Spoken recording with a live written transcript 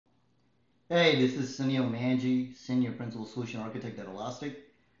Hey, this is Sunil Manji, Senior Principal Solution Architect at Elastic.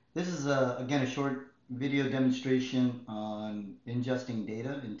 This is, again, a short video demonstration on ingesting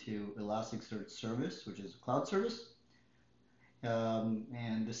data into Elasticsearch Service, which is a cloud service.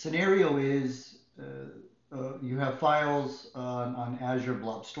 And the scenario is you have files on Azure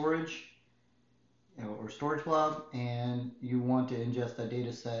Blob Storage, or Storage Blob, and you want to ingest that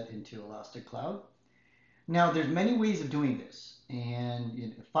data set into Elastic Cloud. Now, there's many ways of doing this,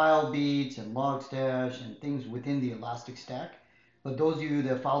 and file beats and Logstash and things within the Elastic Stack. But those of you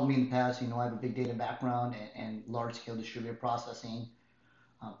that followed me in the past, I have a big data background and large-scale distributed processing.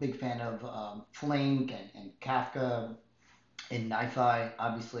 Big fan of Flink and Kafka and NiFi,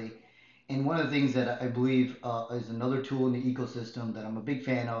 obviously. And one of the things that I believe is another tool in the ecosystem that I'm a big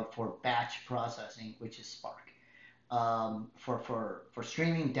fan of for batch processing, which is Spark. For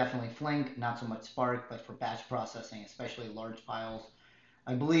streaming, definitely Flink, not so much Spark, but for batch processing, especially large files,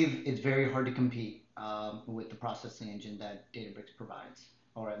 I believe it's very hard to compete with the processing engine that Databricks provides,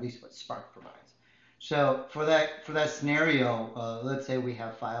 or at least what Spark provides. So for that scenario, let's say we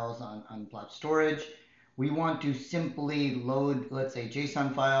have files on Blob Storage. We want to simply load, let's say,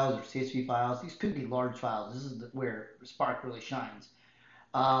 JSON files or CSV files. These could be large files. This is where Spark really shines.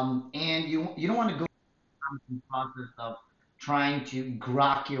 And you don't want to go process of trying to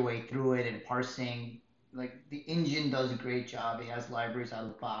grok your way through it and parsing. Like the engine does a great job. It has libraries out of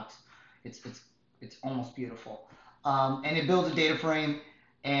the box. It's almost beautiful. And it builds a data frame,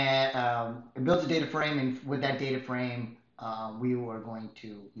 and with that data frame, we are going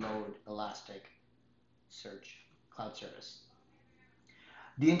to load Elastic Search Cloud Service.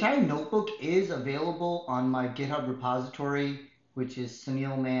 The entire notebook is available on my GitHub repository, which is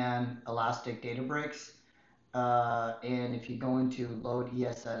Sunilman Elastic Databricks. And if you go into load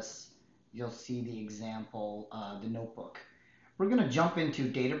ESS, you'll see the example, the notebook. We're going to jump into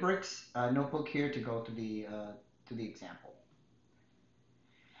Databricks notebook here to go to the example.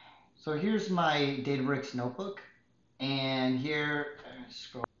 So here's my Databricks notebook, and here,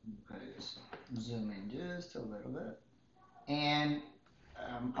 scroll, zoom in just a little bit, and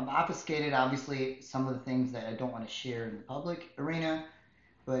I've obfuscated, obviously, some of the things that I don't want to share in the public arena.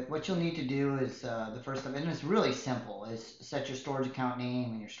 But what you'll need to do is the first step, and it's really simple, is set your storage account name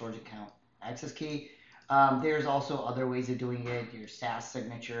and your storage account access key. There's also other ways of doing it, your SAS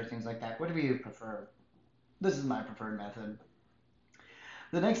signature, things like that, whatever you prefer. This is my preferred method.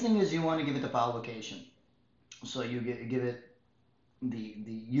 The next thing is you want to give it the file location. So you give it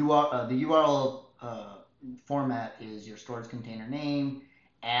the URL format is your storage container name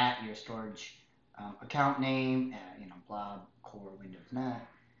at your storage account name, blob core Windows net.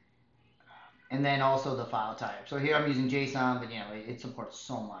 And then also the file type. So here I'm using JSON, but it supports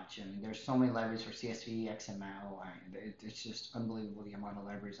so much. I mean, there's so many libraries for CSV, XML. It's just unbelievable the amount of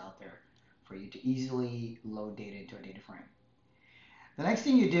libraries out there for you to easily load data into a data frame. The next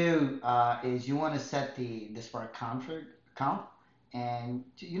thing you do is you want to set the Spark config account, and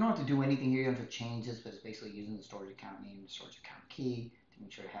you don't have to do anything here. You don't have to change this, but it's basically using the storage account name, the storage account key to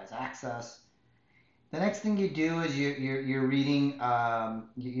make sure it has access. The next thing you do is you're reading,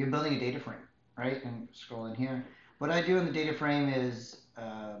 you're building a data frame, right? And scroll in here. What I do in the data frame is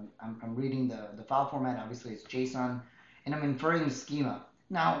I'm reading the file format. Obviously, it's JSON, and I'm inferring the schema.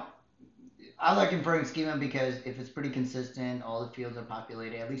 Now, I like inferring schema because if it's pretty consistent, all the fields are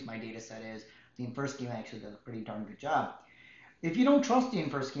populated, at least my data set is, the infer schema actually does a pretty darn good job. If you don't trust the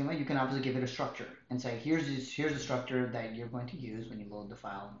infer schema, you can obviously give it a structure and say, here's the structure that you're going to use when you load the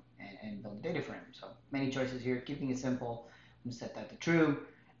file and build the data frame. So many choices here, keeping it simple. I'm going to set that to true.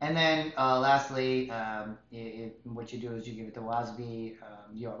 And then lastly, what you do is you give it the WASB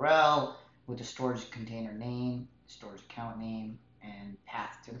URL with the storage container name, storage account name, and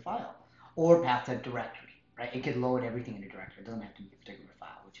path to the file, or path to directory, right? It could load everything in a directory. It doesn't have to be a particular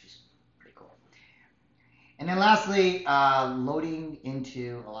file, which is pretty cool. And then lastly, loading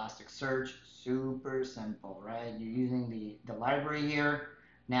into Elasticsearch, super simple, right? You're using the library here.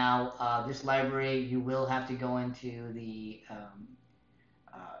 Now, this library, you will have to go into the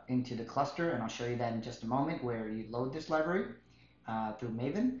cluster, and I'll show you that in just a moment, where you load this library through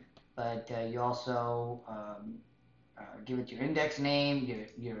Maven. But you also give it your index name,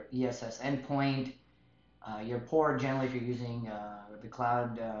 your ESS endpoint, your port. Generally, if you're using the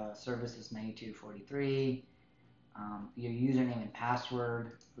cloud service, is 9243. Your username and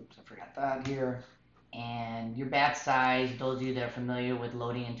password. Oops, I forgot that here. And your batch size. Those of you that are familiar with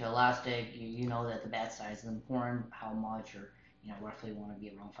loading into Elastic, you know that the batch size is important. How much, or roughly want to be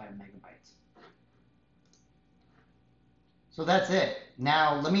around 5 megabytes. So that's it.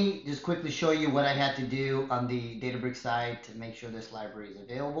 Now let me just quickly show you what I had to do on the Databricks side to make sure this library is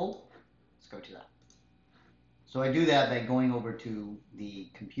available. Let's go to that. So I do that by going over to the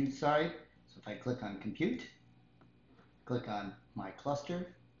compute side. So if I click on compute, click on my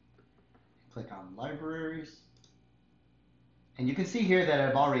cluster, click on libraries, and you can see here that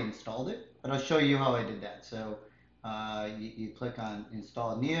I've already installed it, but I'll show you how I did that. So you click on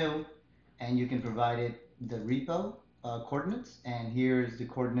install new, and you can provide it the repo coordinates, and here's the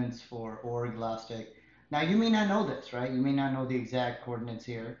coordinates for org elastic. Now you may not know this, right? You may not know the exact coordinates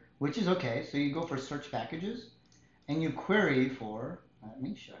here, which is okay. So you go for search packages, and you query for, let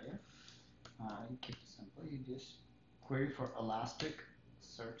me show you. You keep it simple. You just query for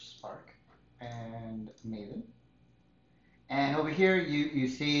Elasticsearch Spark and Maven. And over here, you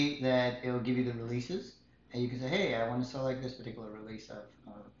see that it will give you the releases. And you can say, hey, I want to select this particular release of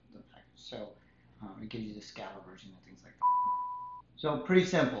the package. So it gives you the Scala version and things like that. So pretty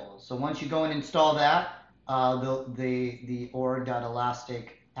simple. So once you go and install that, the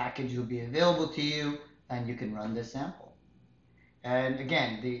org.elastic package will be available to you, and you can run this sample. And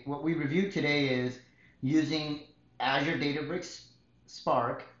again, what we reviewed today is using Azure Databricks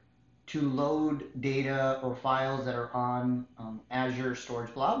Spark to load data or files that are on Azure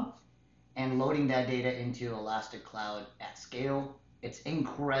Storage Blob and loading that data into Elastic Cloud at scale. It's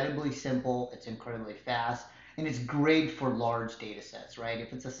incredibly simple, it's incredibly fast, and it's great for large data sets, right?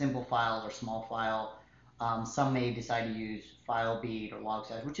 If it's a simple file or small file, some may decide to use FileBeat or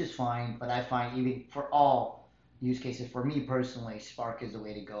Logstash, which is fine, but I find even for all use cases, for me personally, Spark is the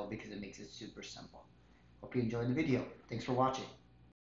way to go because it makes it super simple. Hope you enjoyed the video. Thanks for watching.